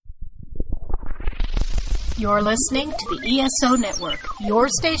You're listening to the ESO Network, your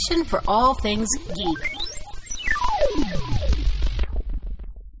station for all things geek.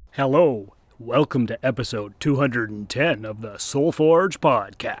 Hello, welcome to episode 210 of the Soulforge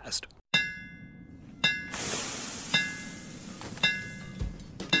podcast.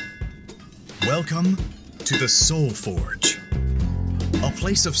 Welcome to the Soulforge, a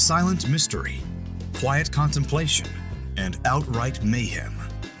place of silent mystery, quiet contemplation, and outright mayhem.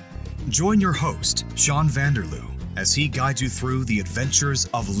 Join your host, Sean Vanderloo, as he guides you through the adventures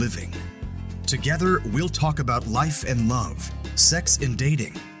of living. Together, we'll talk about life and love, sex and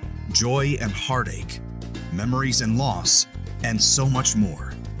dating, joy and heartache, memories and loss, and so much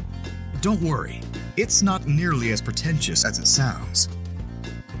more. Don't worry, it's not nearly as pretentious as it sounds.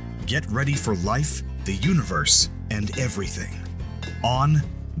 Get ready for life, the universe, and everything on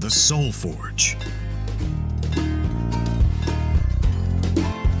the Soulforge.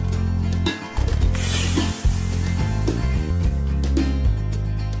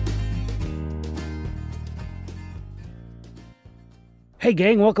 Hey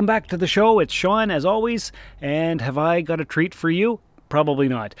gang, welcome back to the show. It's Sean, as always, and have I got a treat for you? Probably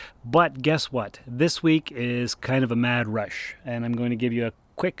not. But guess what? This week is kind of a mad rush, and I'm going to give you a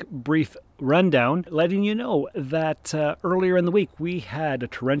quick, brief rundown, letting you know that earlier in the week we had a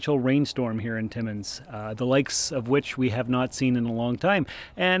torrential rainstorm here in Timmins, the likes of which we have not seen in a long time,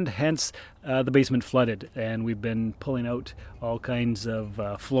 and hence the basement flooded, and we've been pulling out all kinds of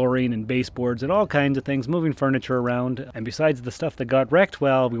flooring and baseboards and all kinds of things, moving furniture around, and besides the stuff that got wrecked,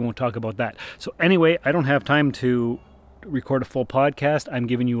 well, we won't talk about that. So anyway, I don't have time to record a full podcast. I'm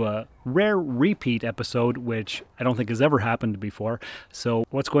giving you a rare repeat episode, which I don't think has ever happened before. So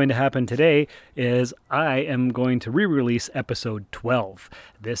what's going to happen today is I am going to re-release episode 12.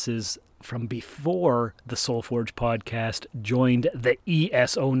 This is from before the Soulforge podcast joined the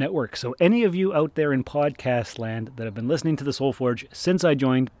ESO network. So any of you out there in podcast land that have been listening to the Soulforge since I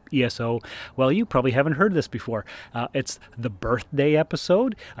joined ESO, well, you probably haven't heard this before. It's the birthday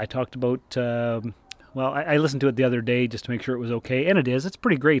episode. I talked about I listened to it the other day just to make sure it was okay, and it is. It's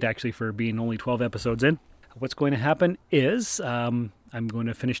pretty great, actually, for being only 12 episodes in. What's going to happen is I'm going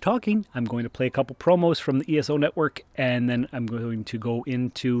to finish talking. I'm going to play a couple promos from the ESO network, and then I'm going to go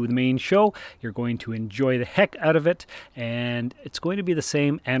into the main show. You're going to enjoy the heck out of it, and it's going to be the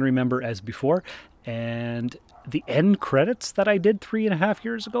same and remember as before. And the end credits that I did 3.5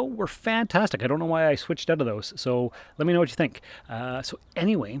 years ago were fantastic. I don't know why I switched out of those, so let me know what you think. So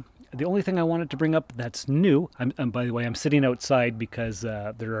anyway, the only thing I wanted to bring up that's new, by the way, I'm sitting outside because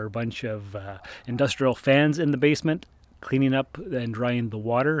there are a bunch of industrial fans in the basement cleaning up and drying the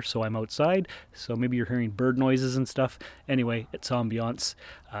water, so I'm outside. So maybe you're hearing bird noises and stuff. Anyway, it's ambiance.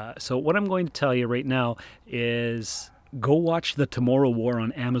 So what I'm going to tell you right now is go watch The Tomorrow War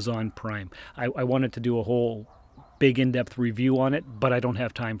on Amazon Prime. I wanted to do a whole big in-depth review on it, but I don't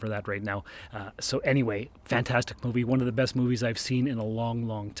have time for that right now. So anyway, fantastic movie, one of the best movies I've seen in a long,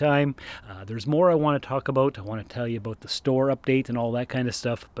 long time. There's more I want to talk about. I want to tell you about the store update and all that kind of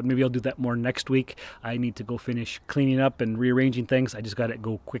stuff, but maybe I'll do that more next week. I need to go finish cleaning up and rearranging things. I just got to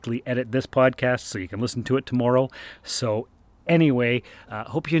go quickly edit this podcast so you can listen to it tomorrow. So anyway,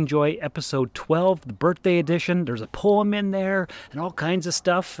 hope you enjoy episode 12, the birthday edition. There's a poem in there and all kinds of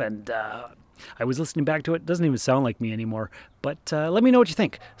stuff, and I was listening back to it. It doesn't even sound like me anymore. But let me know what you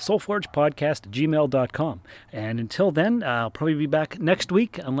think. soulforgepodcast@gmail.com. And until then, I'll probably be back next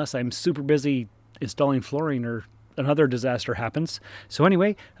week unless I'm super busy installing flooring or another disaster happens. So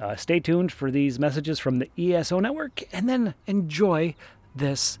anyway, stay tuned for these messages from the ESO network, and then enjoy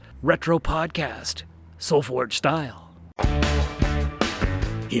this retro podcast, Soulforge style.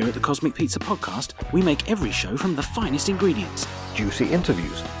 Here at the Cosmic Pizza Podcast, we make every show from the finest ingredients. Juicy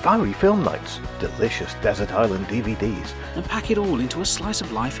interviews, fiery film nights, delicious Desert Island DVDs. And pack it all into a slice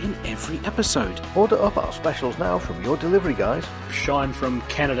of life in every episode. Order up our specials now from your delivery guys. Sean from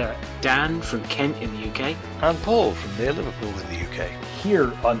Canada. Dan from Kent in the UK. And Paul from near Liverpool in the UK.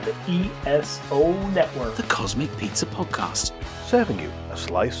 Here on the ESO network. The Cosmic Pizza Podcast. Serving you a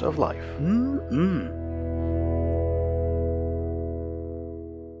slice of life.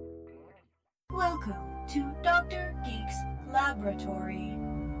 Welcome to Dr. Geek's Laboratory.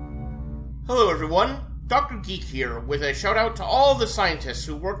 Hello everyone, Dr. Geek here with a shout out to all the scientists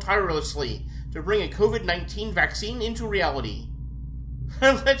who worked tirelessly to bring a COVID-19 vaccine into reality.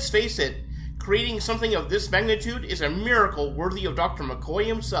 Let's face it, creating something of this magnitude is a miracle worthy of Dr. McCoy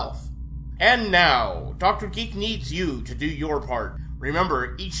himself. And now, Dr. Geek needs you to do your part.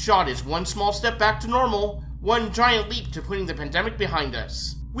 Remember, each shot is one small step back to normal, one giant leap to putting the pandemic behind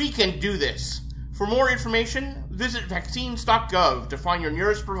us. We can do this. For more information, visit vaccines.gov to find your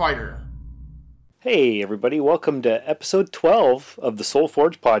nearest provider. Hey everybody, welcome to episode 12 of the Soul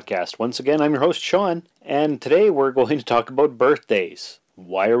Forge podcast. Once again, I'm your host Sean, and today we're going to talk about birthdays.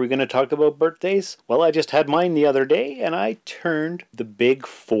 Why are we going to talk about birthdays? Well, I just had mine the other day, and I turned the big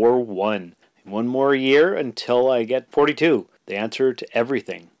 4-1. One more year until I get 42. The answer to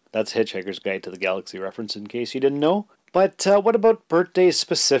everything. That's Hitchhiker's Guide to the Galaxy reference in case you didn't know. But what about birthdays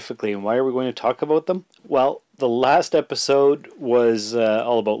specifically, and why are we going to talk about them? Well, the last episode was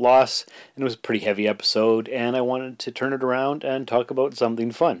all about loss, and it was a pretty heavy episode, and I wanted to turn it around and talk about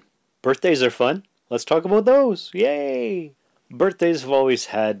something fun. Birthdays are fun. Let's talk about those. Yay! Birthdays have always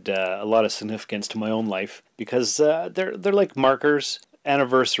had a lot of significance to my own life because they're like markers,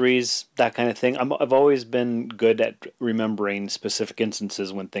 anniversaries, that kind of thing. I've always been good at remembering specific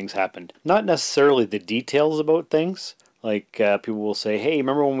instances when things happened. Not necessarily the details about things. Like people will say, hey,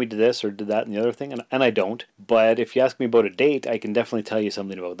 remember when we did this or did that and the other thing? And I don't. But if you ask me about a date, I can definitely tell you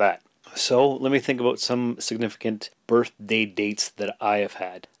something about that. So let me think about some significant birthday dates that I have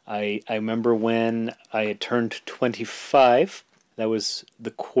had. I remember when I had turned 25. That was the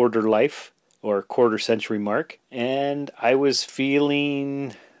quarter life or quarter century mark. And I was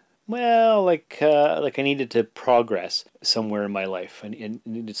feeling... well, like I needed to progress somewhere in my life and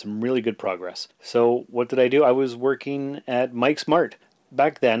needed some really good progress. So what did I do? I was working at Mike's Mart.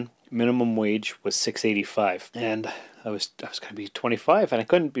 Back then, minimum wage was $6.85, and I was going to be 25, and I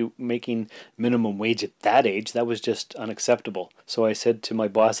couldn't be making minimum wage at that age. That was just unacceptable. So I said to my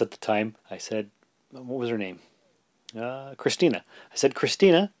boss at the time, I said, what was her name? Christina. I said,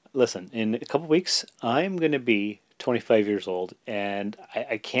 Christina, listen, in a couple weeks, I'm going to be 25 years old, and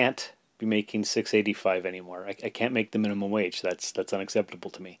I can't be making $6.85 anymore. I can't make the minimum wage. That's unacceptable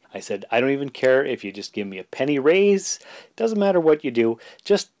to me. I said, I don't even care if you just give me a penny raise. It doesn't matter what you do.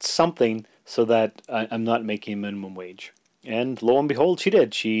 Just something so that I'm not making minimum wage. And lo and behold, she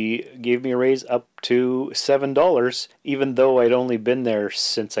did. She gave me a raise up to $7, even though I'd only been there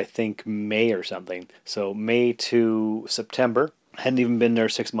since I think May or something. So May to September. I hadn't even been there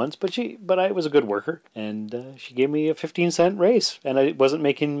 6 months, but I was a good worker, and she gave me a 15-cent raise, and I wasn't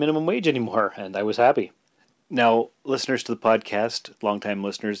making minimum wage anymore, and I was happy. Now, listeners to the podcast, longtime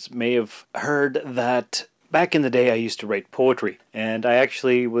listeners, may have heard that back in the day I used to write poetry, and I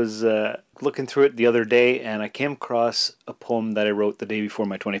actually was looking through it the other day, and I came across a poem that I wrote the day before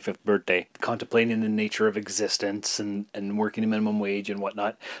my 25th birthday, contemplating the nature of existence and working a minimum wage and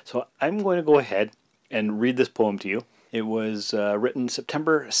whatnot. So I'm going to go ahead and read this poem to you. It was written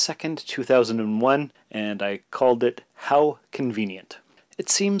September 2nd, 2001, and I called it How Convenient. It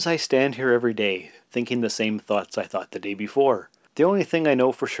seems I stand here every day, thinking the same thoughts I thought the day before. The only thing I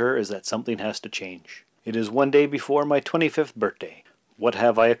know for sure is that something has to change. It is one day before my 25th birthday. What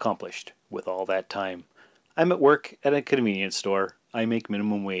have I accomplished with all that time? I'm at work at a convenience store. I make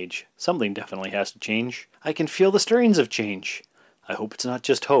minimum wage. Something definitely has to change. I can feel the stirrings of change. I hope it's not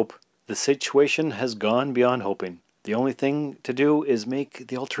just hope. The situation has gone beyond hoping. The only thing to do is make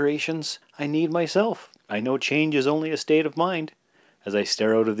the alterations I need myself. I know change is only a state of mind. As I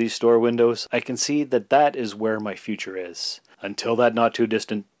stare out of these store windows, I can see that is where my future is. Until that not too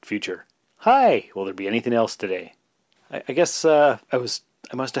distant future. Hi! Will there be anything else today? I guess I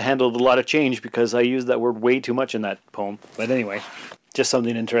must have handled a lot of change because I used that word way too much in that poem. But anyway, just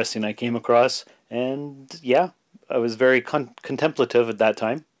something interesting I came across. And yeah, I was very contemplative at that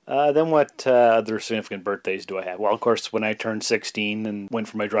time. Then what other significant birthdays do I have? Well, of course, when I turned 16 and went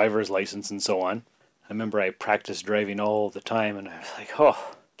for my driver's license and so on. I remember I practiced driving all the time, and I was like,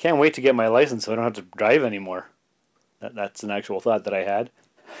 oh, can't wait to get my license so I don't have to drive anymore. That's an actual thought that I had.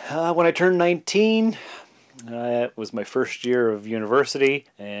 When I turned 19, it was my first year of university,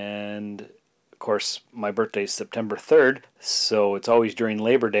 and of course, my birthday is September 3rd, so it's always during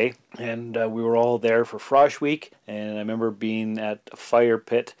Labor Day, and we were all there for Frosh Week, and I remember being at a fire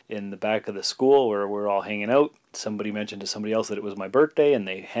pit in the back of the school where we were all hanging out. Somebody mentioned to somebody else that it was my birthday, and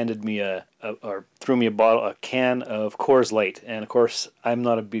they handed me or threw me a can of Coors Light, and of course, I'm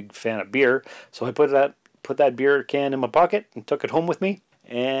not a big fan of beer, so I put that beer can in my pocket and took it home with me.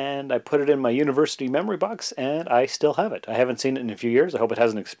 And I put it in my university memory box, and I still have it. I haven't seen it in a few years. I hope it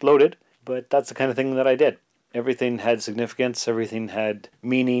hasn't exploded. But that's the kind of thing that I did. Everything had significance. Everything had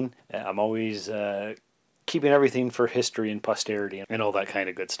meaning. I'm always keeping everything for history and posterity and all that kind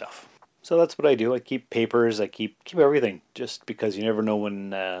of good stuff. So that's what I do. I keep papers. I keep everything. Just because you never know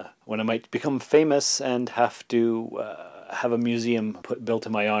when I might become famous and have to have a museum built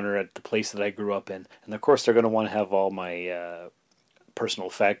in my honor at the place that I grew up in. And of course, they're going to want to have all my personal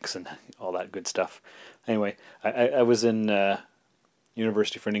effects and all that good stuff. Anyway, I was in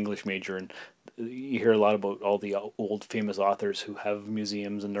university for an English major, and you hear a lot about all the old famous authors who have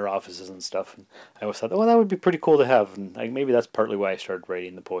museums in their offices and stuff. And I always thought, well, that would be pretty cool to have, and maybe that's partly why I started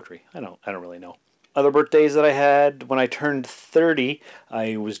writing the poetry. I don't really know. Other birthdays that I had, when I turned 30,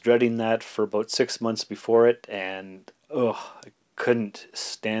 I was dreading that for about 6 months before it, and I couldn't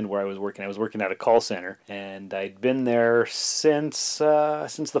stand where I was working. I was working at a call center, and I'd been there since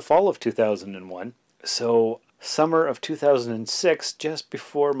the fall of 2001. So summer of 2006, just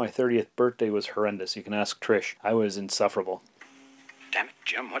before my 30th birthday, was horrendous. You can ask Trish. I was insufferable. Damn it,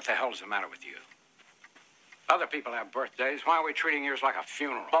 Jim, what the hell's the matter with you? Other people have birthdays. Why are we treating yours like a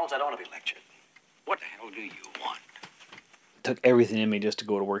funeral? Bones, I don't want to be lectured. What the hell do you want? It took everything in me just to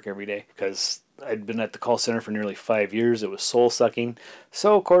go to work every day, because I'd been at the call center for nearly 5 years. It was soul-sucking.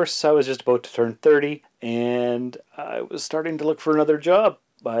 So, of course, I was just about to turn 30, and I was starting to look for another job.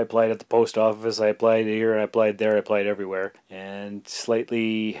 I applied at the post office, I applied here, I applied there, I applied everywhere. And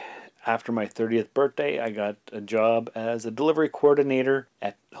slightly after my 30th birthday, I got a job as a delivery coordinator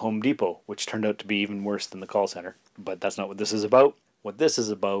at Home Depot, which turned out to be even worse than the call center. But that's not what this is about. What this is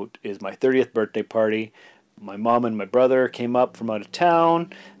about is my 30th birthday party. My mom and my brother came up from out of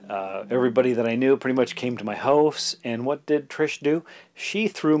town. Everybody that I knew pretty much came to my house. And what did Trish do? She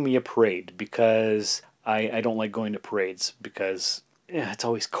threw me a parade, because I don't like going to parades, because it's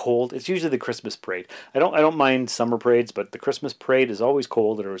always cold. It's usually the Christmas parade. I don't mind summer parades, but the Christmas parade is always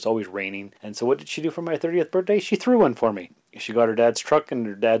cold, or it's always raining. And so what did she do for my 30th birthday? She threw one for me. She got her dad's truck and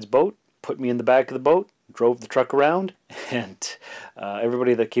her dad's boat, put me in the back of the boat, drove the truck around, and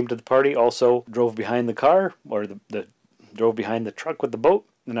everybody that came to the party also drove behind the car, or drove behind the truck with the boat.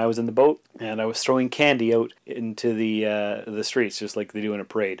 And I was in the boat, and I was throwing candy out into the streets, just like they do in a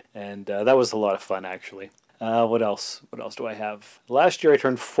parade. And that was a lot of fun, actually. What else? What else do I have? Last year I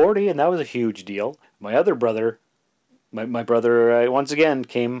turned 40, and that was a huge deal. My other brother, my brother once again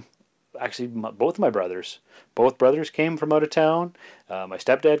came. Actually, both my brothers. Both brothers came from out of town. My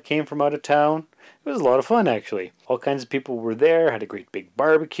stepdad came from out of town. It was a lot of fun, actually. All kinds of people were there, had a great big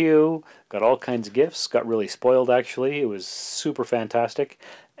barbecue, got all kinds of gifts, got really spoiled, actually. It was super fantastic.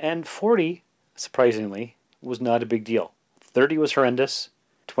 And 40, surprisingly, was not a big deal. 30 was horrendous.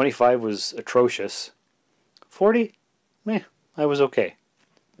 25 was atrocious. 40, I was okay.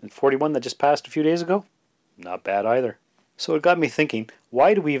 And 41 that just passed a few days ago, not bad either. So it got me thinking,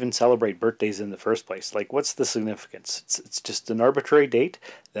 why do we even celebrate birthdays in the first place? Like, what's the significance? It's just an arbitrary date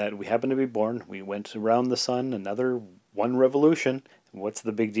that we happen to be born. We went around the sun, another one revolution. What's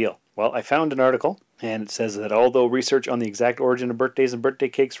the big deal? Well, I found an article, and it says that although research on the exact origin of birthdays and birthday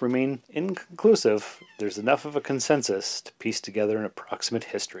cakes remain inconclusive, there's enough of a consensus to piece together an approximate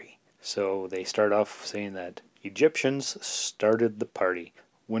history. So they start off saying that Egyptians started the party.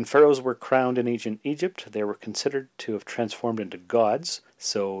 When pharaohs were crowned in ancient Egypt, they were considered to have transformed into gods,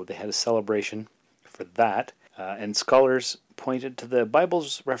 so they had a celebration for that. And scholars pointed to the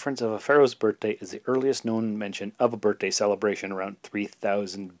Bible's reference of a pharaoh's birthday as the earliest known mention of a birthday celebration around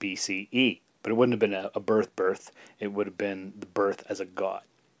 3000 BCE. But it wouldn't have been a birth. It would have been the birth as a god.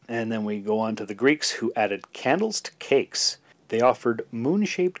 And then we go on to the Greeks, who added candles to cakes. They offered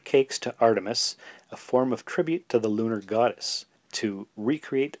moon-shaped cakes to Artemis, a form of tribute to the lunar goddess. To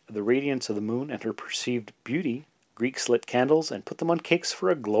recreate the radiance of the moon and her perceived beauty, Greeks lit candles and put them on cakes for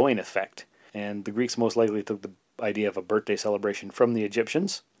a glowing effect. And the Greeks most likely took the idea of a birthday celebration from the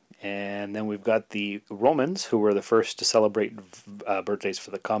Egyptians. And then we've got the Romans, who were the first to celebrate birthdays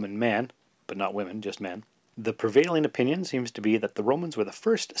for the common man, but not women, just men. The prevailing opinion seems to be that the Romans were the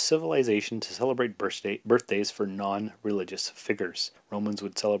first civilization to celebrate birthdays for non-religious figures. Romans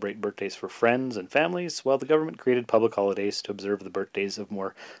would celebrate birthdays for friends and families, while the government created public holidays to observe the birthdays of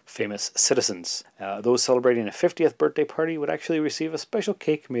more famous citizens. Those celebrating a 50th birthday party would actually receive a special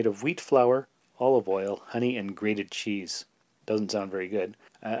cake made of wheat flour, olive oil, honey, and grated cheese. Doesn't sound very good.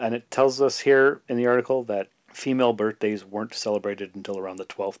 And it tells us here in the article that female birthdays weren't celebrated until around the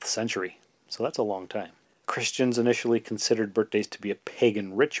 12th century. So that's a long time. Christians initially considered birthdays to be a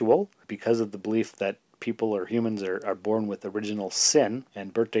pagan ritual because of the belief that people or humans are born with original sin,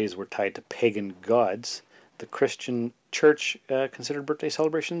 and birthdays were tied to pagan gods. The Christian church considered birthday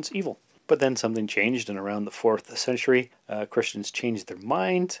celebrations evil. But then something changed, and around the 4th century, Christians changed their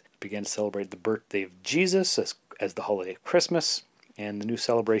mind, began to celebrate the birthday of Jesus as the holiday of Christmas, and the new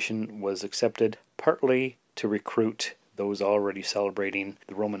celebration was accepted partly to recruit those already celebrating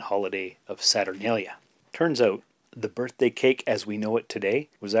the Roman holiday of Saturnalia. Turns out, the birthday cake as we know it today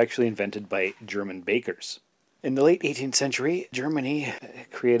was actually invented by German bakers. In the late 18th century, Germany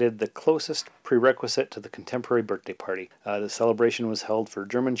created the closest prerequisite to the contemporary birthday party. The celebration was held for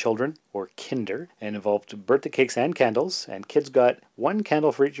German children, or Kinder, and involved birthday cakes and candles, and kids got one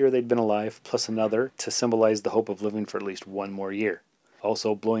candle for each year they'd been alive, plus another to symbolize the hope of living for at least one more year.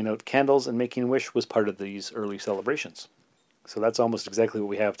 Also, blowing out candles and making a wish was part of these early celebrations. So that's almost exactly what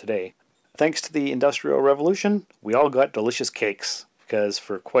we have today. Thanks to the Industrial Revolution, we all got delicious cakes. Because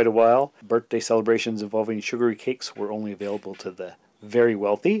for quite a while, birthday celebrations involving sugary cakes were only available to the very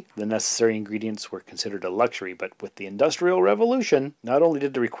wealthy. The necessary ingredients were considered a luxury, but with the Industrial Revolution, not only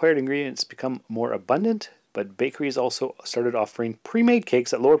did the required ingredients become more abundant, but bakeries also started offering pre-made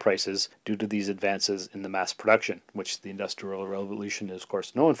cakes at lower prices due to these advances in the mass production, which the Industrial Revolution is, of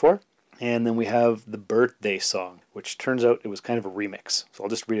course, known for. And then we have the birthday song, which turns out it was kind of a remix. So I'll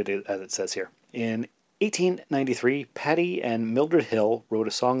just read it as it says here. In 1893, Patti and Mildred Hill wrote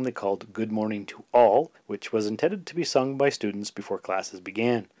a song they called Good Morning to All, which was intended to be sung by students before classes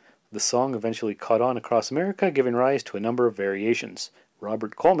began. The song eventually caught on across America, giving rise to a number of variations.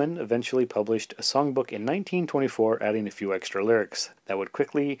 Robert Coleman eventually published a songbook in 1924, adding a few extra lyrics that would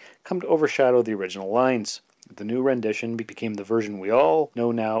quickly come to overshadow the original lines. The new rendition became the version we all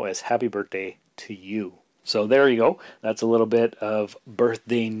know now as Happy Birthday to You. So there you go. That's a little bit of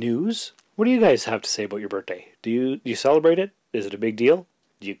birthday news. What do you guys have to say about your birthday? Do you celebrate it? Is it a big deal?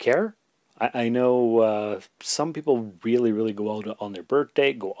 Do you care? I know some people really go out on their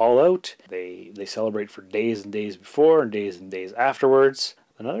birthday, go all out. They celebrate for days and days before and days afterwards.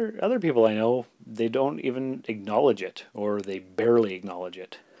 And other people I know, they don't even acknowledge it, or they barely acknowledge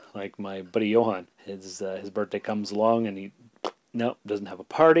it. Like my buddy Johan, his birthday comes along and he doesn't have a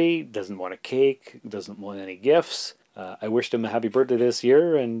party, doesn't want a cake, doesn't want any gifts. I wished him a happy birthday this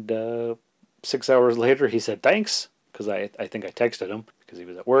year, and 6 hours later he said thanks, because I think I texted him because he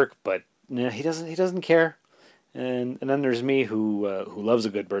was at work, but he doesn't care. And then there's me who loves a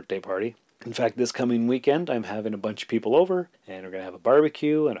good birthday party. In fact, this coming weekend I'm having a bunch of people over, and we're gonna have a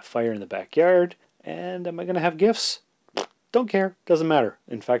barbecue and a fire in the backyard. And am I gonna have gifts? Don't care, doesn't matter.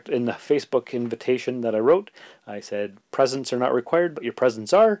 In fact, in the Facebook invitation that I wrote, I said presents are not required, but your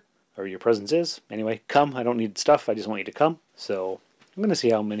presence are. Or your presence is. Anyway, come. I don't need stuff. I just want you to come. So I'm going to see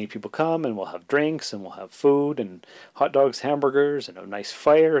how many people come, and we'll have drinks, and we'll have food, and hot dogs, hamburgers, and a nice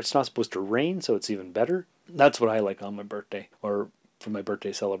fire. It's not supposed to rain, so it's even better. That's what I like on my birthday, or for my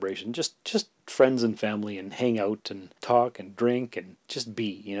birthday celebration. Just friends and family, and hang out, and talk, and drink, and just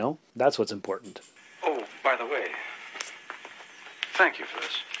be, That's what's important. Oh, by the way, thank you for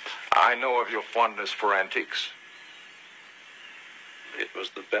this. I know of your fondness for antiques. It was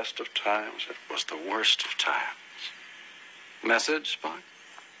the best of times. It was the worst of times. Message, Spock?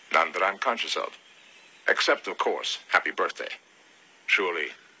 None that I'm conscious of. Except, of course, happy birthday. Surely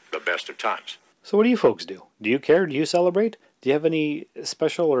the best of times. So what do you folks do? Do you care? Do you celebrate? Do you have any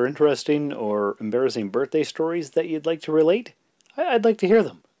special or interesting or embarrassing birthday stories that you'd like to relate? I'd like to hear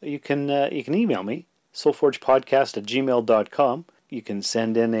them. You can email me, soulforgepodcast@gmail.com. You can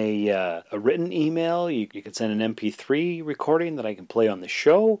send in a written email. You can send an MP3 recording that I can play on the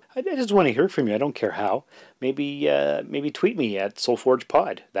show. I just want to hear from you. I don't care how. Maybe tweet me at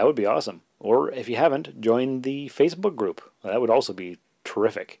SoulForgePod. That would be awesome. Or if you haven't, join the Facebook group. That would also be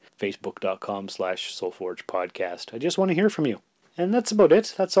terrific. Facebook.com/SoulForgePodcast. I just want to hear from you. And that's about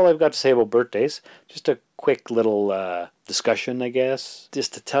it. That's all I've got to say about birthdays. Just a quick little discussion, I guess.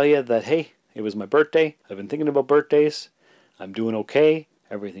 Just to tell you that, hey, it was my birthday. I've been thinking about birthdays. I'm doing okay.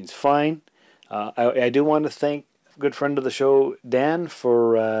 Everything's fine. I do want to thank a good friend of the show, Dan,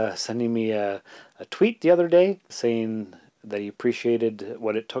 for sending me a tweet the other day saying that he appreciated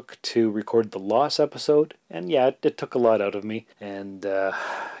what it took to record the Loss episode. And yeah, it took a lot out of me. And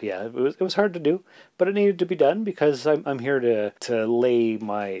yeah, it was hard to do, but it needed to be done because I'm here to lay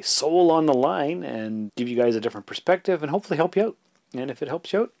my soul on the line and give you guys a different perspective and hopefully help you out. And if it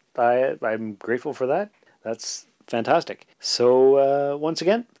helps you out, I'm grateful for that. That's fantastic. So once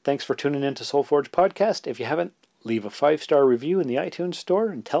again, thanks for tuning in to SoulForge Podcast. If you haven't, leave a 5-star review in the iTunes store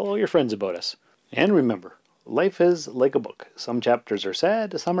and tell all your friends about us. And remember, life is like a book. Some chapters are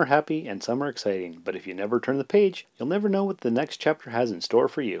sad, some are happy, and some are exciting. But if you never turn the page, you'll never know what the next chapter has in store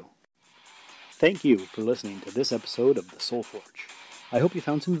for you. Thank you for listening to this episode of the SoulForge. I hope you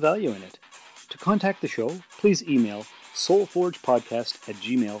found some value in it. To contact the show, please email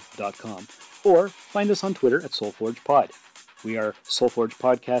soulforgepodcast@gmail.com or find us on Twitter at SoulForgePod. We are SoulForge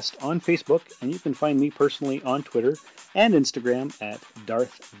Podcast on Facebook, and you can find me personally on Twitter and Instagram at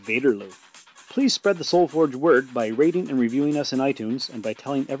Darth Vaderloo. Please spread the SoulForge word by rating and reviewing us in iTunes and by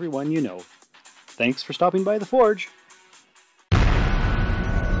telling everyone you know. Thanks for stopping by the Forge.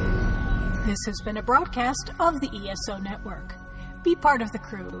 This has been a broadcast of the ESO Network. Be part of the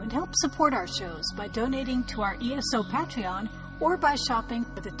crew and help support our shows by donating to our ESO Patreon or by shopping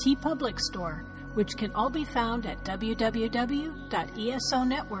at the TeePublic store, which can all be found at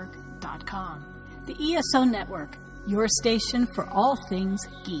www.esonetwork.com. The ESO Network, your station for all things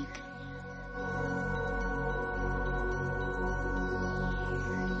geek.